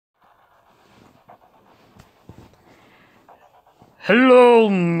Hello,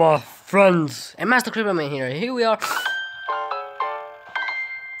 my friends. And Master Creeperman here. Here we are.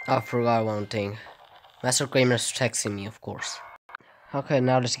 I forgot one thing. Master Kramer's texting me, of course. Okay,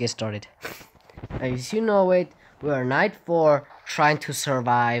 now let's get started. As you know it, we are night 4 trying to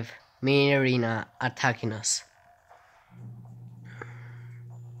survive minireena attacking us.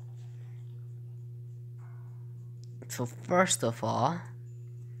 So first of all,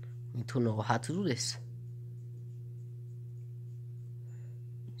 we need to know how to do this.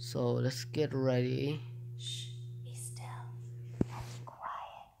 So let's get ready. Shh, be still and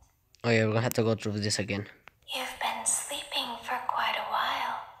quiet. Oh yeah, we're gonna have to go through this again. You've been sleeping for quite a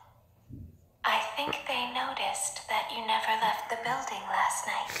while. I think they noticed that you never left the building last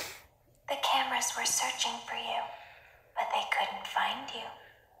night. The cameras were searching for you, but they couldn't find you.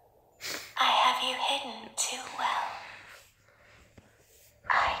 I have you hidden too well.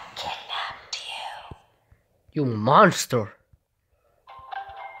 I kidnapped you. You monster!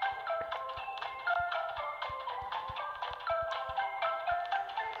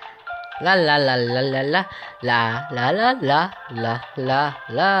 La la la la la la la la la la la la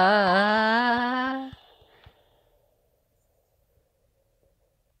la.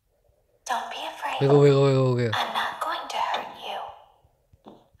 Don't be afraid. Wiggle. I'm not going to hurt you.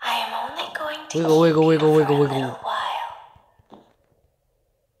 I am only going to Wiggle. keep you for a little while.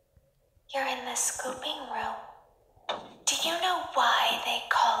 You're in the scooping room. Do you know why they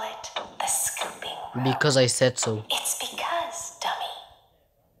call it the scooping room? Because I said so. It's because, dummy,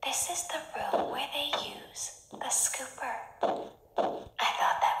 this is the room where they use the scooper. I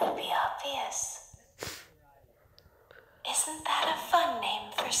thought that would be obvious. Isn't that a fun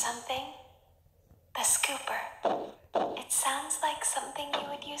name for something? The scooper. It sounds like something you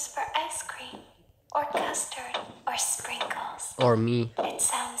would use for ice cream, or custard, or sprinkles. Or me. It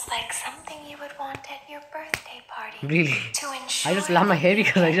sounds like something you would want at your birthday party. Really? To ensure I just laughed my head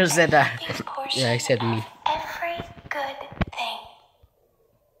because I just said that. Yeah, I said me. Every good thing.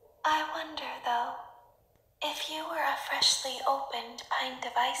 I wonder though, if you were a freshly opened pint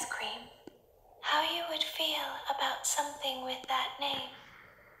of ice cream, how you would feel about something with that name.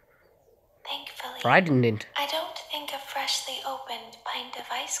 Thankfully, Frightened. I don't think a freshly opened pint of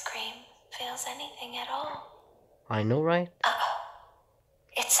ice cream feels anything at all. I know, right? Uh-oh.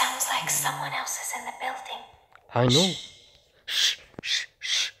 It sounds like someone else is in the building. I know.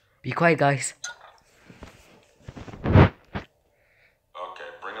 Shh. Be quiet, guys. Okay,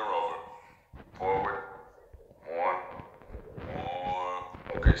 bring her over. Forward. More.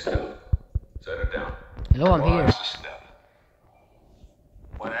 Okay, step. Set her down. Hello, I'm here. Watch the step.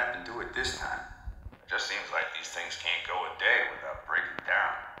 What happened to it this time? It just seems like these things can't go a day without breaking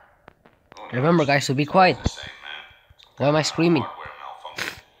down. Who knows? Remember, guys, to be quiet. It's the same, man. Why am I screaming? Hardware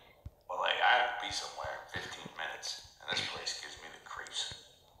malfunction. Well, hey, I have to be somewhere in 15 minutes, and this place gives me the creeps.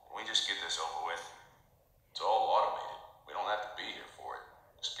 Can we just get this over with? It's all automated. We don't have to be here for it.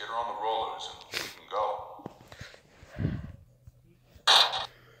 Just get her on the rollers and we can go.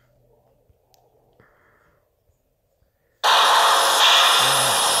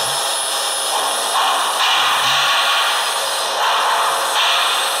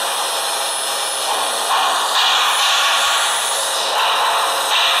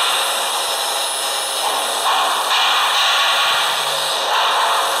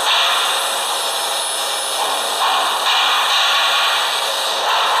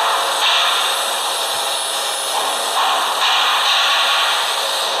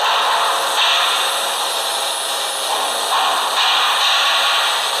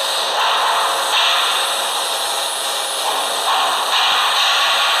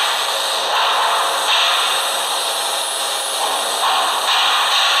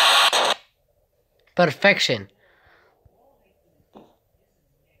 Perfection.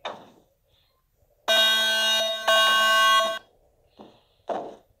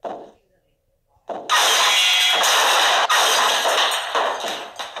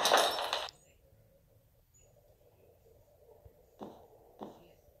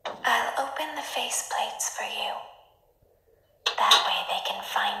 I'll open the faceplates for you. That way they can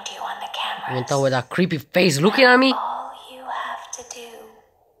find you on the cameras. Went with that creepy face looking at me. All you have to do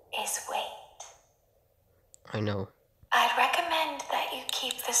is wait. I know. I'd recommend that you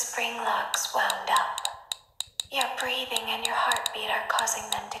keep the spring locks wound up. Your breathing and your heartbeat are causing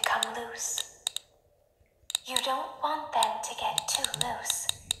them to come loose. You don't want them to get too loose.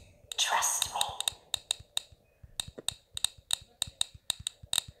 Trust me.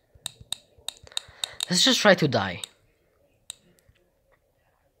 Let's just try to die.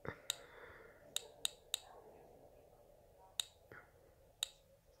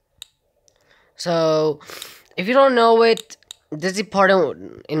 So, if you don't know it, This is the part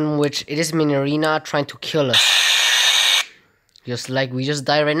in which it is Minireena trying to kill us. Just like we just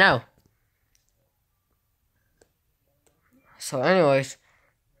died right now. So anyways,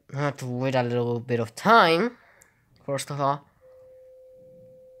 I have to wait a little bit of time, first of all.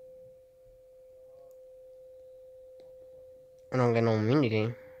 I don't get no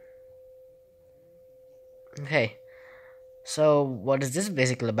minigame. Okay. So what is this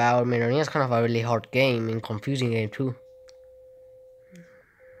basically about? Minireena is kind of a really hard game and confusing game too.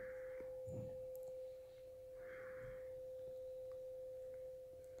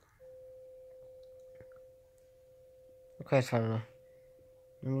 Okay, finally.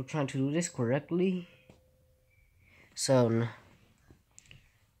 And we're trying to do this correctly. So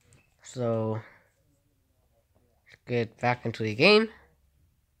get back into the game.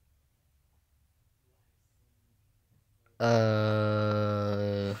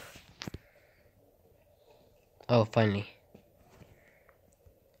 Oh, finally.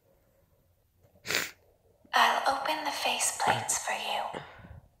 I'll open the faceplates for you.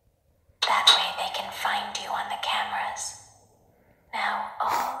 That way they can find you on the cameras. Now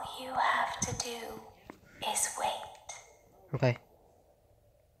all you have to do is wait. Okay.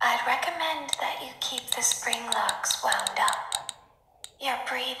 I'd recommend that you keep the spring locks wound up. Your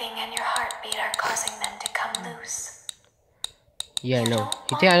breathing and your heartbeat are causing them to come loose. Yeah, no.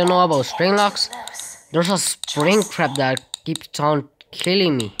 You think I don't know about spring locks? There's a spring trap that keeps on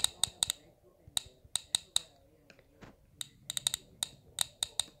killing me.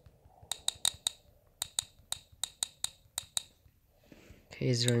 Okay,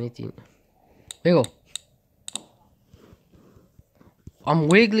 is there anything? There you go. I'm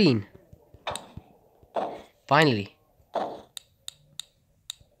wiggling. Finally.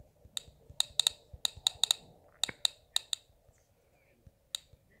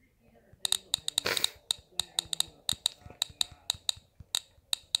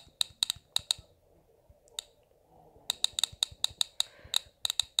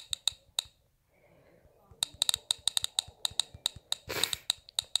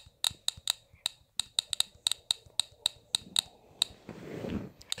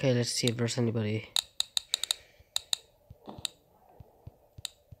 Okay, let's see if there's anybody.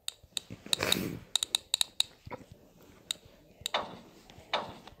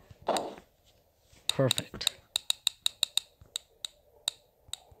 Perfect.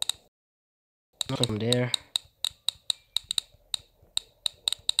 Nothing there.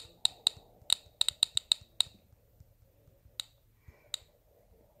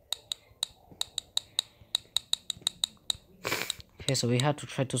 Okay, so we have to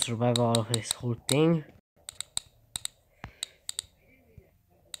try to survive all of this whole thing.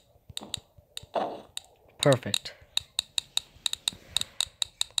 Perfect.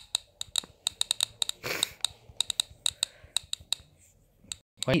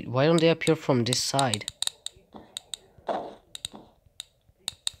 Why don't they appear from this side?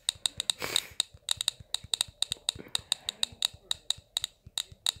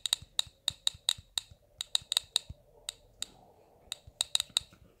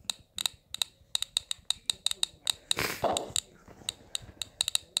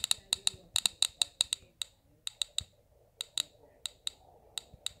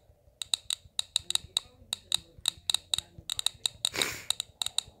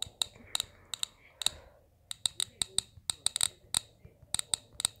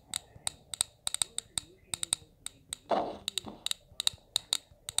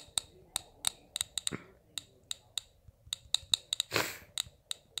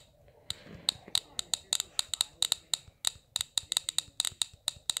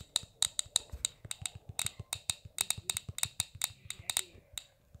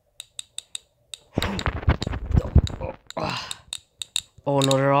 Oh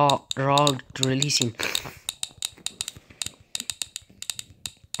no, they're all releasing.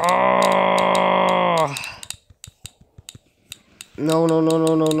 Oh no no no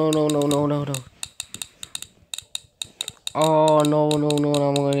no no no no no no no no. Oh no no no!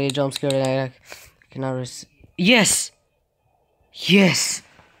 I'm gonna get jump scared. I cannot resist. Yes, yes,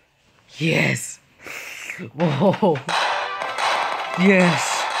 yes. Whoa,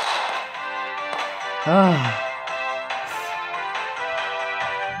 yes. Ah.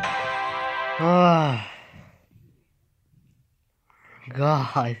 Ah,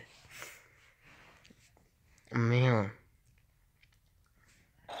 God, man.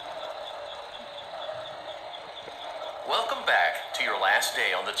 Welcome back to your last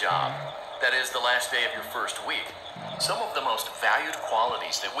day on the job. That is the last day of your first week. Some of the most valued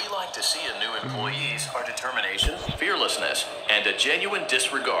qualities that we like to see in new employees are determination, fearlessness, and a genuine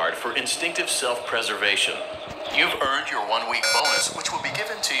disregard for instinctive self-preservation. You've earned your 1-week bonus, which will be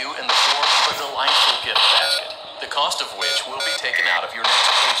given to you in the form of a delightful gift basket, the cost of which will be taken out of your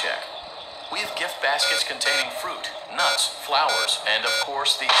next paycheck. We have gift baskets containing fruit, nuts, flowers, and of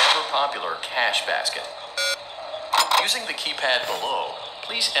course the ever-popular cash basket. Using the keypad below,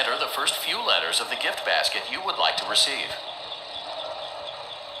 please enter the first few letters of the gift basket you would like to receive.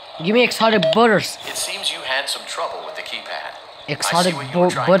 Give me exotic butters. It seems you had some trouble with the keypad. Exotic I see what you were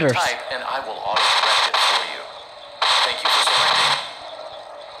trying butters. to type, and I will auto-correct it for you. Thank you for selecting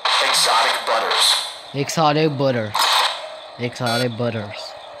exotic butters. Exotic butters. Exotic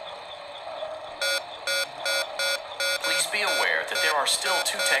butters. Please be aware that there are still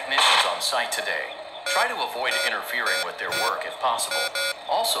 2 technicians on site today. Try to avoid interfering with their work if possible.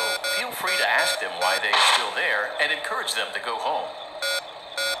 Also, feel free to ask them why they are still there and encourage them to go home.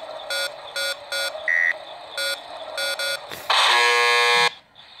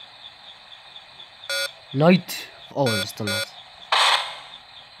 Night. Oh, it's still not.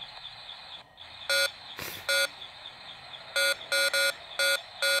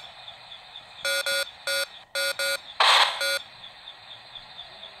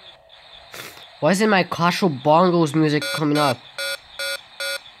 Why isn't my Casho Bongos music coming up?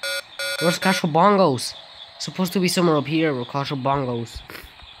 Where's Casho Bongos? It's supposed to be somewhere up here with Casho Bongos.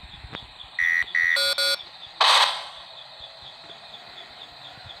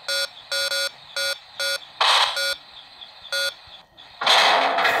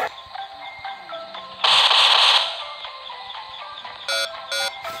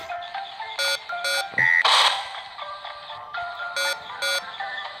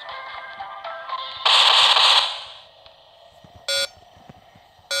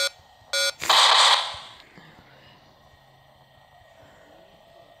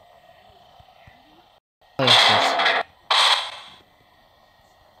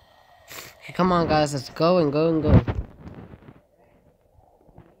 Okay, come on guys, let's go and go and go.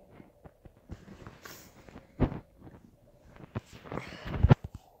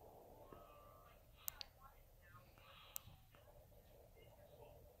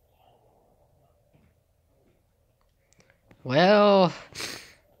 Well, I'm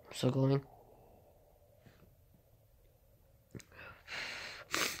still going.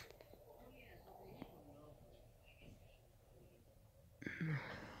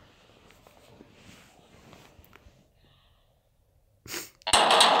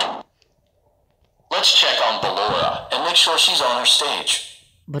 Let's check on Ballora and make sure she's on her stage.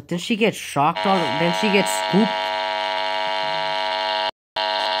 But then she gets shocked on it, then she gets scooped.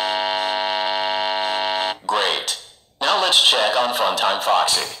 Great. Now let's check on Funtime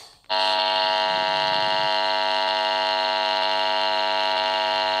Foxy.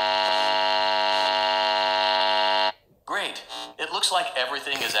 Great. It looks like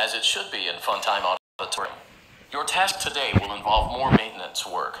everything is as it should be in Funtime Auditorium. Your task today will involve more maintenance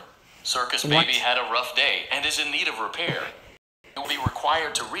work. Circus Baby had a rough day and is in need of repair. You will be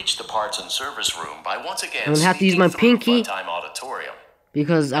required to reach the parts and service room by once again I'm gonna have to use my pinky Funtime Auditorium.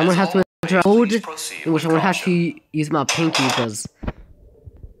 because I'm gonna have to enter a code in which I'm gonna have to use my pinky because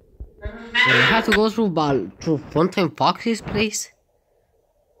I have to go through Funtime Foxy's place.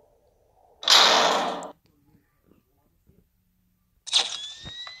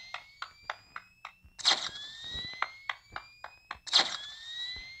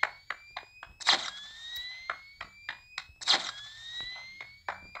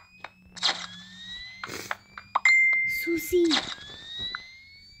 Susie.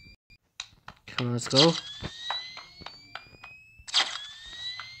 Come on, let's go.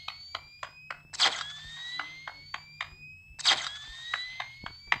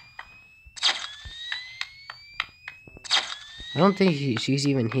 I don't think she's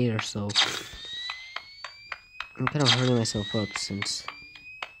even here, so I'm kind of hurting myself up since.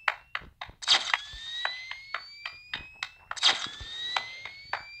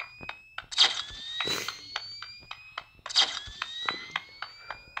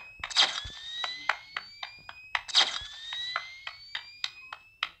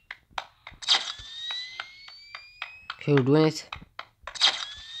 Okay, we're doing it.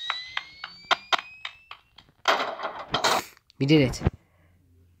 We did it.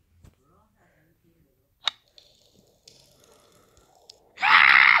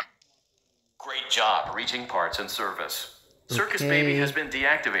 Great job reaching parts and service. Circus Baby has been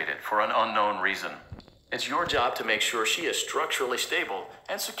deactivated for an unknown reason. It's your job to make sure she is structurally stable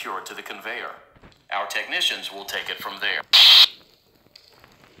and secured to the conveyor. Our technicians will take it from there.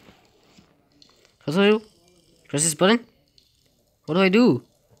 Press this button? What do I do?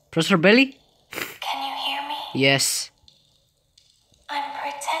 Press her belly? Can you hear me? Yes. I'm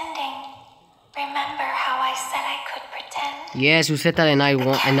pretending. Remember how I said I could pretend? Yes, you said that and I too,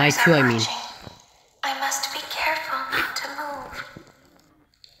 I mean. Watching. I must be careful not to move.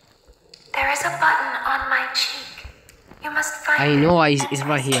 There is a button on my cheek. You must find I it. know, and it's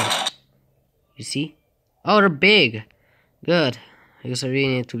right press here. it. You see? Oh, they're big. Good. Because I really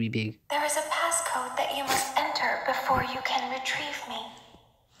need to be big. There is a passcode that you must enter before you can retrieve me.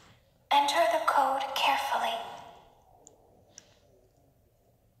 Enter the code carefully.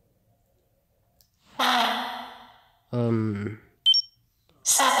 9,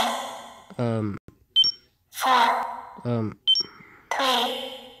 7, 4,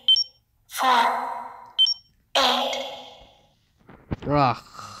 3, 4, 8. Ugh,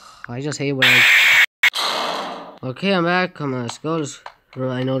 I just hate when I... Okay, I'm back. Come on, let's go.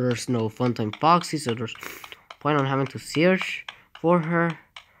 I know there's no Funtime Foxy, so there's point on having to search for her.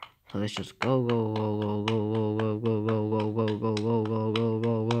 So let's just go.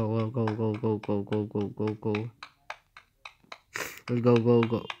 Let's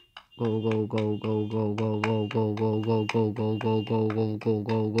go.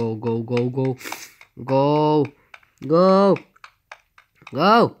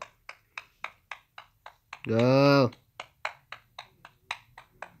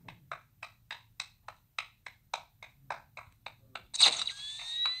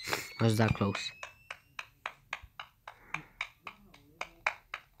 Was that close?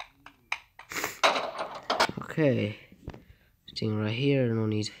 Okay. Thing right here, no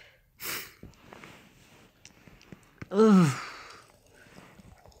need. Ugh.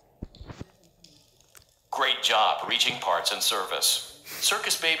 Great job reaching parts and service.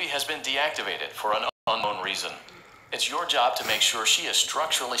 Circus Baby has been deactivated for an unknown reason. It's your job to make sure she is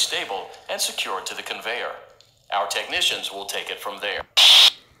structurally stable and secured to the conveyor. Our technicians will take it from there.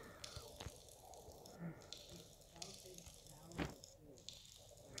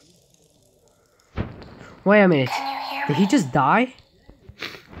 Wait a minute. Can you hear Did me? he just die?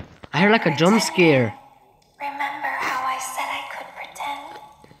 I heard like a jump scare. Remember how I said I could pretend?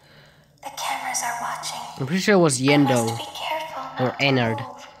 The cameras are watching. I'm pretty sure it was I must Yendo be careful not or to Ennard.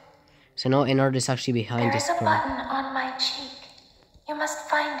 move. So no, Ennard is actually behind There this is a girl. button on my cheek. You must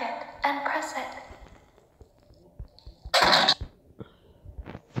find it and press it.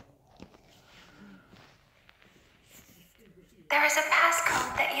 There is a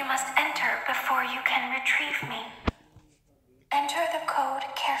passcode that you must enter before you can retrieve me. Enter the code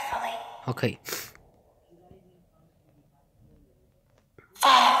carefully. Okay.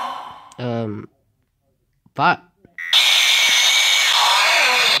 5. But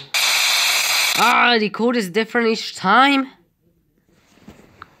the code is different each time.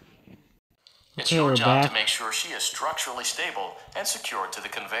 It's Okay, your we're job back. to make sure she is structurally stable and secured to the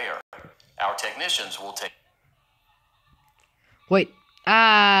conveyor. Our technicians will take Wait.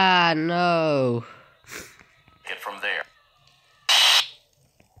 No. it from there.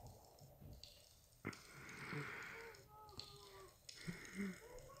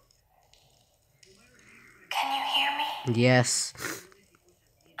 Can you hear me? Yes.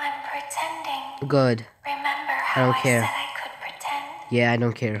 I'm pretending. Good. Remember how don't care. said I could pretend? Yeah, I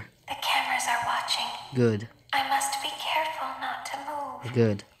don't care. The cameras are watching. Good. I must be careful not to move.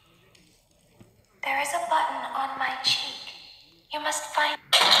 Good. There is a button on my cheek. You must find.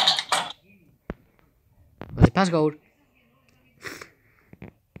 What's the passcode?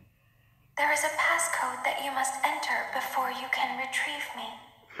 There is a passcode that you must enter before you can retrieve me.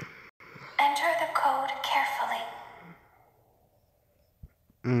 Enter the code carefully.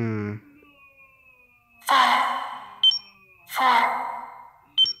 5, 4,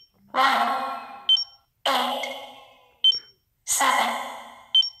 1, 8, 7,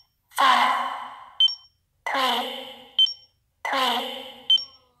 5, 3, 3,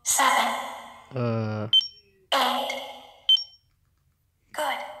 7, 8.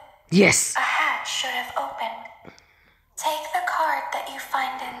 Good. Yes. A hatch should have opened. Take the card that you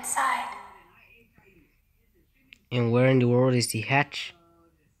find inside. And where in the world is the hatch?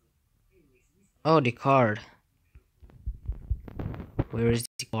 Oh, the card. Where is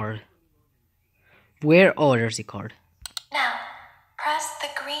the card? Where? Oh, there's the card. Now, press the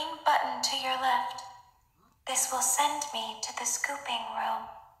green button to your left. This will send me to the scooping room.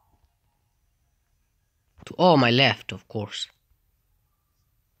 Oh, my left, of course.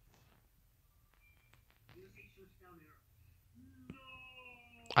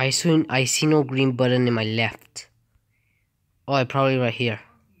 I see no green button in my left. Oh, probably right here.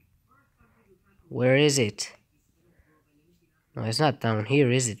 Where is it? No, it's not down here,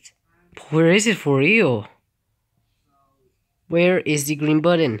 is it? Where is it for real? Where is the green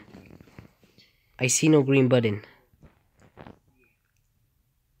button? I see no green button.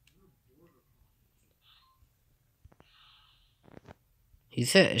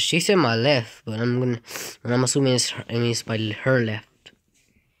 She said my left, but I'm assuming it means by her left.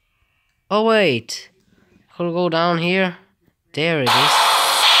 Oh wait, could go down here. There it is.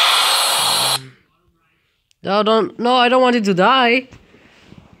 No, don't. No, I don't want you to die.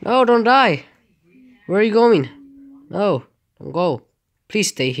 No, don't die. Where are you going? No, don't go. Please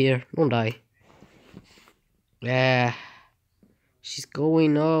stay here. Don't die. Yeah, she's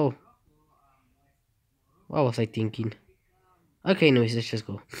going. No. What was I thinking? Okay, no, let's just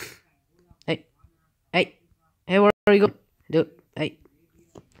go. Hey, hey, hey, where are you going? Dude, hey,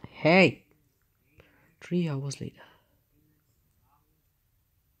 hey. 3 hours later.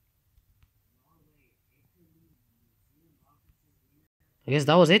 I guess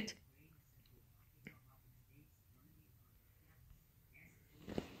that was it.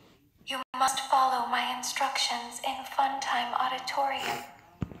 You must follow my instructions in Funtime Auditorium.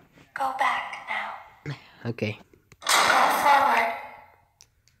 Go back now. Okay. Go forward.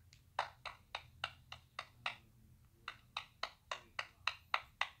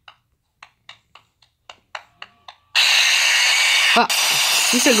 Ah,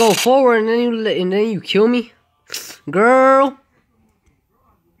 you said go forward and then you kill me, girl.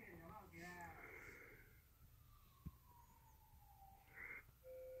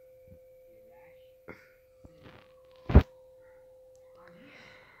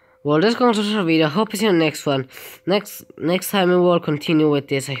 Well, this concludes our video. I hope you see you in the next one. Next time we will continue with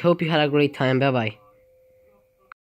this. I hope you had a great time. Bye bye.